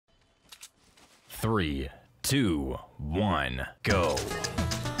3, 2, 1, go.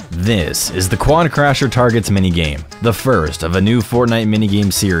 This is the Quadcrasher Targets minigame, the first of a new Fortnite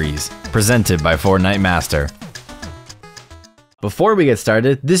minigame series, presented by FortniteMaster. Before we get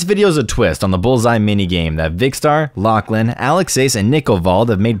started, this video is a twist on the Bullseye minigame that Vicstar, Lachlan, Alex Ace, and Nickelvald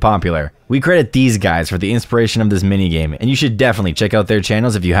have made popular. We credit these guys for the inspiration of this minigame, and you should definitely check out their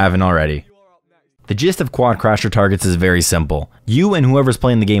channels if you haven't already. The gist of Quadcrasher Targets is very simple. You and whoever's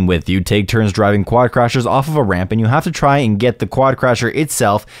playing the game with you take turns driving Quadcrashers off of a ramp, and you have to try and get the Quadcrasher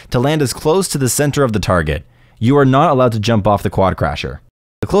itself to land as close to the center of the target. You are not allowed to jump off the Quadcrasher.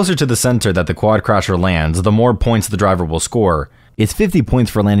 The closer to the center that the Quadcrasher lands, the more points the driver will score. It's 50 points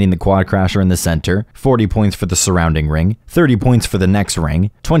for landing the Quadcrasher in the center, 40 points for the surrounding ring, 30 points for the next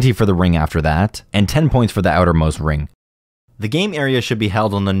ring, 20 for the ring after that, and 10 points for the outermost ring. The game area should be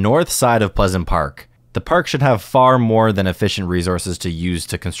held on the north side of Pleasant Park. The park should have far more than efficient resources to use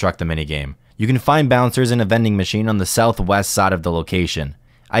to construct the minigame. You can find bouncers in a vending machine on the southwest side of the location.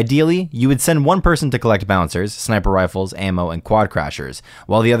 Ideally, you would send one person to collect bouncers, sniper rifles, ammo, and Quadcrashers,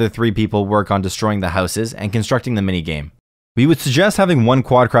 while the other 3 people work on destroying the houses and constructing the minigame. We would suggest having 1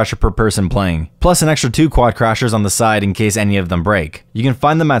 Quadcrasher per person playing, plus an extra 2 Quadcrashers on the side in case any of them break. You can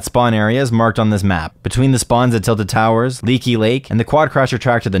find them at spawn areas marked on this map, between the spawns at Tilted Towers, Leaky Lake, and the Quadcrasher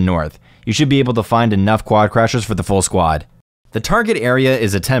track to the north. You should be able to find enough Quadcrashers for the full squad. The target area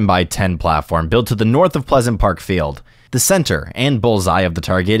is a 10 by 10 platform built to the north of Pleasant Park Field. The center and bullseye of the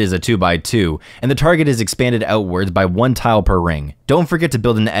target is a 2 by 2, and the target is expanded outwards by 1 tile per ring. Don't forget to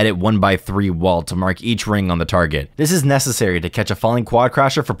build an edit 1 by 3 wall to mark each ring on the target. This is necessary to catch a falling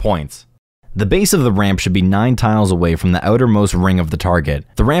Quadcrasher for points. The base of the ramp should be 9 tiles away from the outermost ring of the target.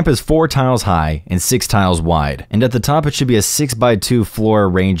 The ramp is 4 tiles high and 6 tiles wide, and at the top it should be a 6 by 2 floor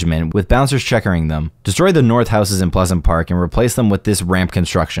arrangement with bouncers checkering them. Destroy the north houses in Pleasant Park and replace them with this ramp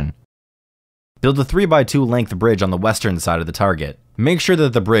construction. Build a 3 by 2 length bridge on the western side of the target. Make sure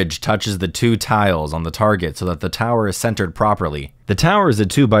that the bridge touches the 2 tiles on the target so that the tower is centered properly. The tower is a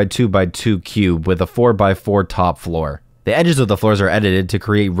 2 by 2 by 2 cube with a 4 by 4 top floor. The edges of the floors are edited to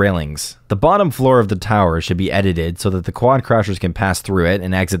create railings. The bottom floor of the tower should be edited so that the Quadcrashers can pass through it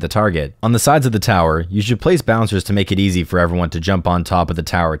and exit the target. On the sides of the tower, you should place bouncers to make it easy for everyone to jump on top of the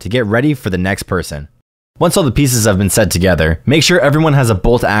tower to get ready for the next person. Once all the pieces have been set together, make sure everyone has a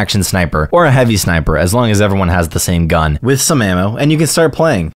bolt-action sniper or a heavy sniper as long as everyone has the same gun, with some ammo, and you can start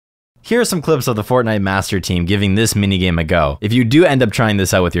playing. Here are some clips of the FortniteMaster team giving this minigame a go. If you do end up trying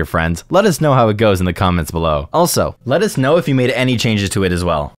this out with your friends, let us know how it goes in the comments below. Also, let us know if you made any changes to it as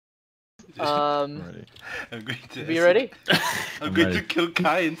well. I'm going to be ready? I'm going to kill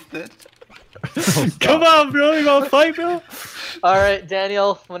Kai instead. Come on, bro, you gonna fight, bro? Alright,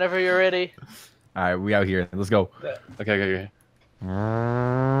 Daniel, whenever you're ready. Alright, we out here. Let's go. Okay.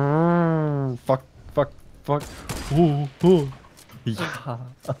 Fuck. Ooh. Yeah.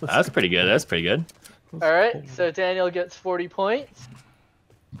 That's pretty good. Alright, so Daniel gets 40 points.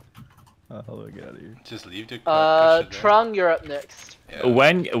 Oh, get out of here. Just leave the Trung, you're up next. Yeah.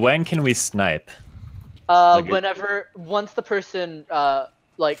 When can we snipe? Once the person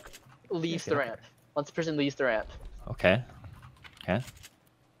leaves the ramp. Once the person leaves the ramp. Okay.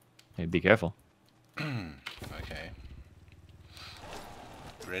 Hey, be careful. Okay.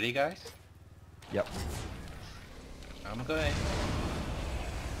 Ready, guys? Yep. I'm going.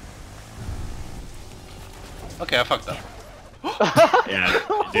 Okay, I fucked up. Yeah,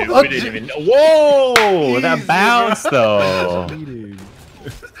 dude, we didn't even know. Whoa! That bounce, though.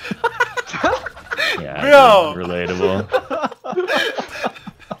 Yeah, bro. Relatable.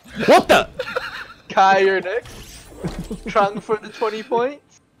 What the? Kai, you're next. Trung for the 20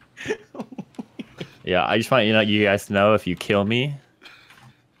 points. Yeah, I just want you guys to know if you kill me,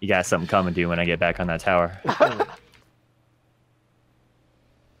 you got something coming to you when I get back on that tower.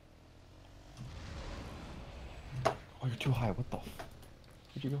 Oh, you're too high. What the f?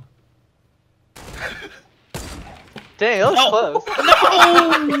 Where'd you go? Dang, that was close.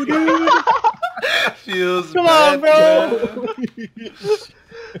 No, dude. Feels Come bad, on, bro.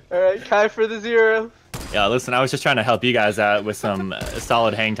 Alright, Kai for the 0. Yeah, listen, I was just trying to help you guys out with some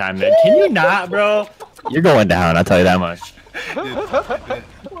solid hang time. Then can you not, bro? You're going down. I'll tell you that much.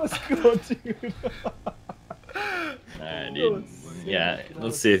 Let's go, dude. Alright, dude. Yeah,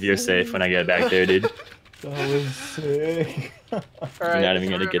 let's see if you're safe when I get back there, dude. That was sick. You're not even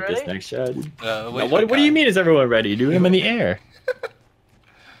gonna get this next shot, dude. What do you mean is everyone ready? Do him in the air.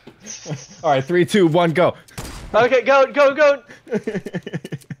 Alright, 3, 2, 1, go. Okay, go.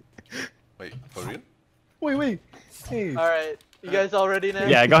 Wait, for real? Wait. Hey. Alright, you guys all ready now?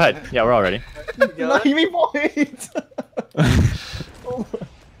 Yeah, go ahead. Yeah, we're all ready. Not even wait. Oh,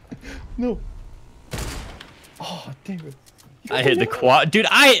 no. damn it. I hit the quad. Dude,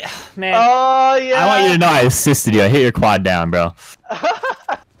 man. Oh, yeah. I want you to know I assisted you. I hit your quad down, bro.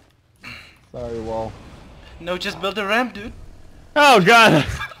 Sorry, Wall. No, just build a ramp, dude. Oh, God.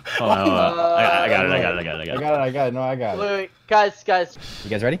 Oh, no, I got it. No, I got it. Wait, guys. You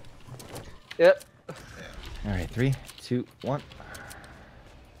guys ready? Yep. All right, 3, 2, 1.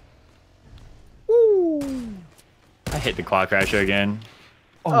 Woo! I hit the Quadcrasher again.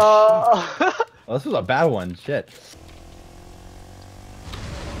 Oh, Oh, this was a bad one. Shit.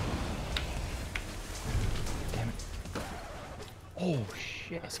 Damn it. Oh,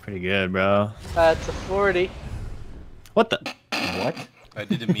 shit. That's pretty good, bro. that's a 40. What the? What? I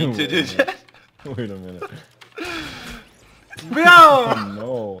didn't mean to do that. Wait a minute. Bro!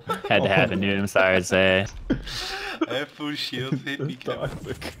 Oh, no. Had to happen, dude. I'm sorry to say. I have full shield. Hit me, Clem.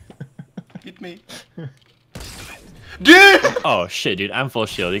 Toxic. Hit me. Dude! Oh, shit, dude. I'm full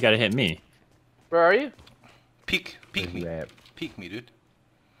shield. You gotta hit me. Where are you? Where's Peek me. he at? Peek me, dude.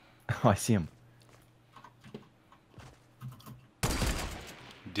 Oh, I see him.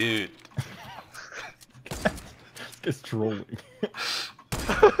 Dude. It's trolling.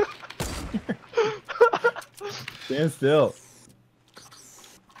 Stand still.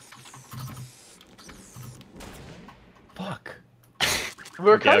 Fuck.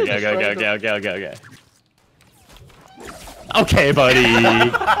 We're Okay, kind of okay. Okay, buddy.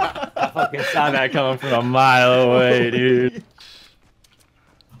 I fucking saw that coming from a mile away, dude.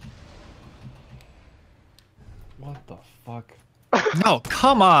 What the fuck? No,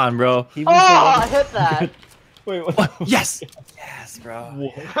 come on, bro. He Oh, was I hit that. Wait, what? Yes. Yes, bro.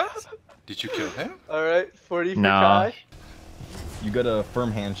 What? Did you kill him? Alright, 40 for No. Kai. You got a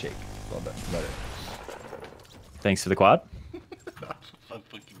firm handshake. That's about it. Thanks for the quad. I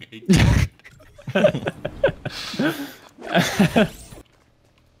fucking hate you.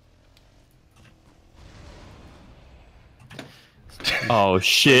 Oh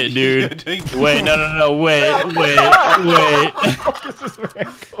shit, dude. You're doing Wait, no, wait.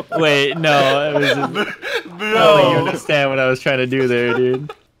 Wait, no, it was just, I don't think you Bro! understand what I was trying to do there,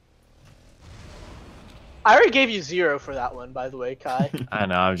 dude. I already gave you 0 for that one, by the way, Kai. I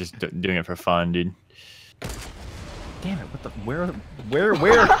know, I'm just doing it for fun, dude. Damn it! What the? Where?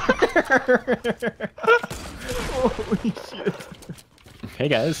 Holy shit. Hey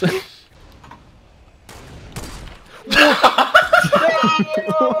guys.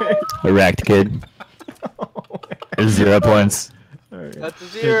 Wrecked, kid. 0 points. Alright. That's a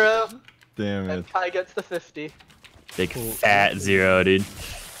 0. Damn it. And Kai gets the 50. Big fat 0, dude.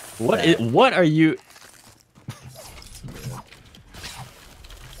 What are you?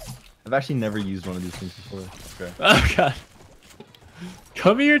 I've actually never used one of these things before. Okay. Oh god.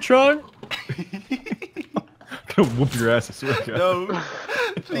 Come here, Tron. I'm gonna whoop your ass, I swear to God. No.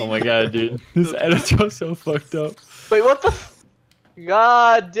 Oh my god, dude. This editor's so fucked up. Wait, what the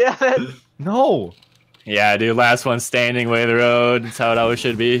God damn it. No. Yeah, dude. Last one standing, way of the road. That's how it always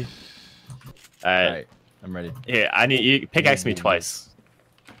should be. Alright. Alright, I'm ready. Here, I need you. Pickaxe me twice.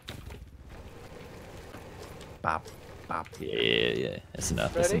 Bop, bop. Yeah. That's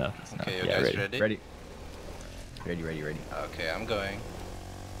enough. That's Ready? enough. That's enough. Okay, you Yeah, guys ready. ready? Ready. Okay, I'm going.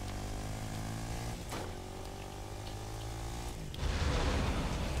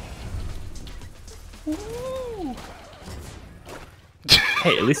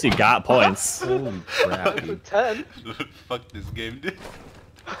 Hey, at least you got points. Holy crap, That's a dude. 10. Fuck this game, dude.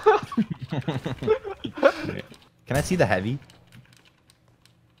 Can I see the heavy?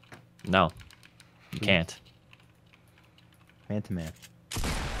 No, you can't. Man to man.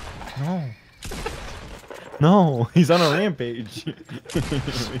 No. No, he's on a rampage.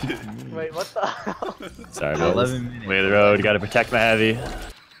 Wait, what the hell? Sorry, bro. 11 minutes. Way of the road. Gotta protect my heavy.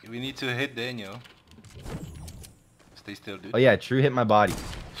 We need to hit Daniel. Stay still, dude. Oh yeah, True hit my body.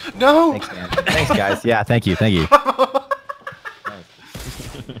 No! Thanks, man. Thanks, guys. Yeah, thank you.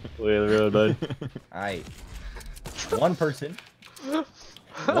 Way of the road, bud. Alright. One person.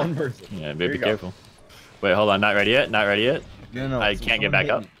 One person. Yeah, Here baby, you be go. careful. Wait, hold on. Not ready yet. No. I can't get back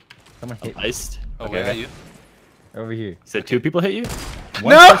up. Someone I'm hit me. iced. Oh, Okay, where are okay. you? Over here. So 2 people hit you?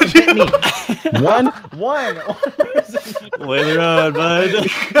 One No! person hit me. One person. Way of the road, bud.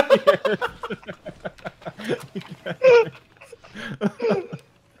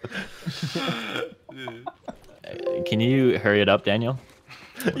 Can you hurry it up, Daniel?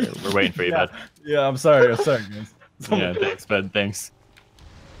 We're waiting for you, bud. Yeah, I'm sorry, guys. Yeah, thanks, bud. Thanks.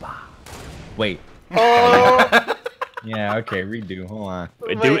 Wait. Oh! Yeah, okay, redo. Hold on.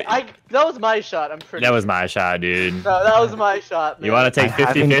 Wait, Wait, do it. that was my shot, I'm pretty That was sure. my shot, dude. No, that was my shot, man. You want to take I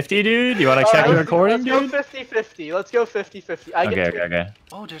haven't- 50-50, dude? You want to check the recording, dude? Let's go 50-50. Let's go 50-50. I get two. Okay.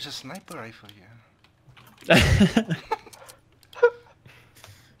 Oh, there's a sniper rifle here.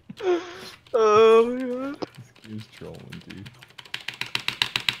 Oh my god. This game's trolling, dude.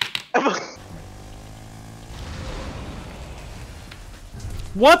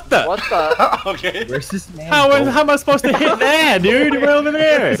 What the? What the? Okay. Where's this man? How am I supposed to hit that, dude? We're over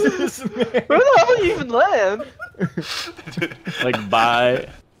there. Where the hell did you even land? Like, bye.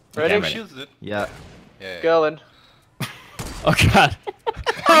 Ready? Who shoots it? Yeah. Yeah. Going. Oh, God.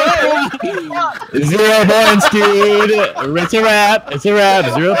 0 points, dude. It's a wrap. It's a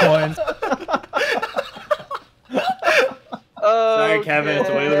wrap. 0 points. Sorry, Kevin. It's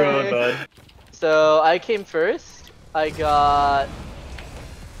the way of the road, bud. So I came first. I got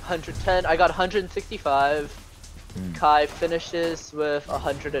 110. I got 165. Kai finishes with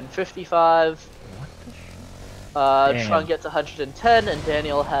 155. Tron gets 110, and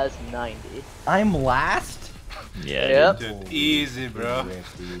Daniel has 90. I'm last? Yeah. Yep. Dude, easy, bro.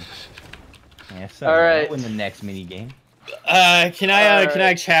 Yeah, so All right. I'll win the next mini game. Can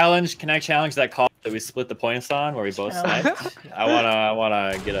I challenge that call that we split the points on, where we both sniped? I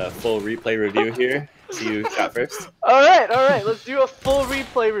wanna get a full replay review here. See who shot first. All right. Let's do a full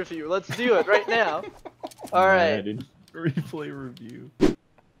replay review. Let's do it right now. All right. dude. Replay review.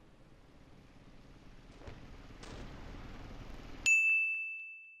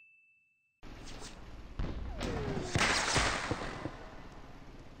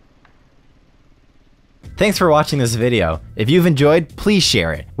 Thanks for watching this video. If you've enjoyed, please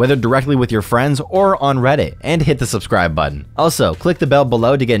share it, whether directly with your friends or on Reddit, and hit the subscribe button. Also, click the bell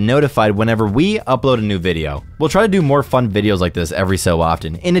below to get notified whenever we upload a new video. We'll try to do more fun videos like this every so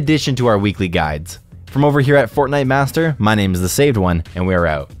often, in addition to our weekly guides. From over here at FortniteMaster, my name is The Saved One, and we're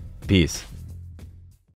out. Peace.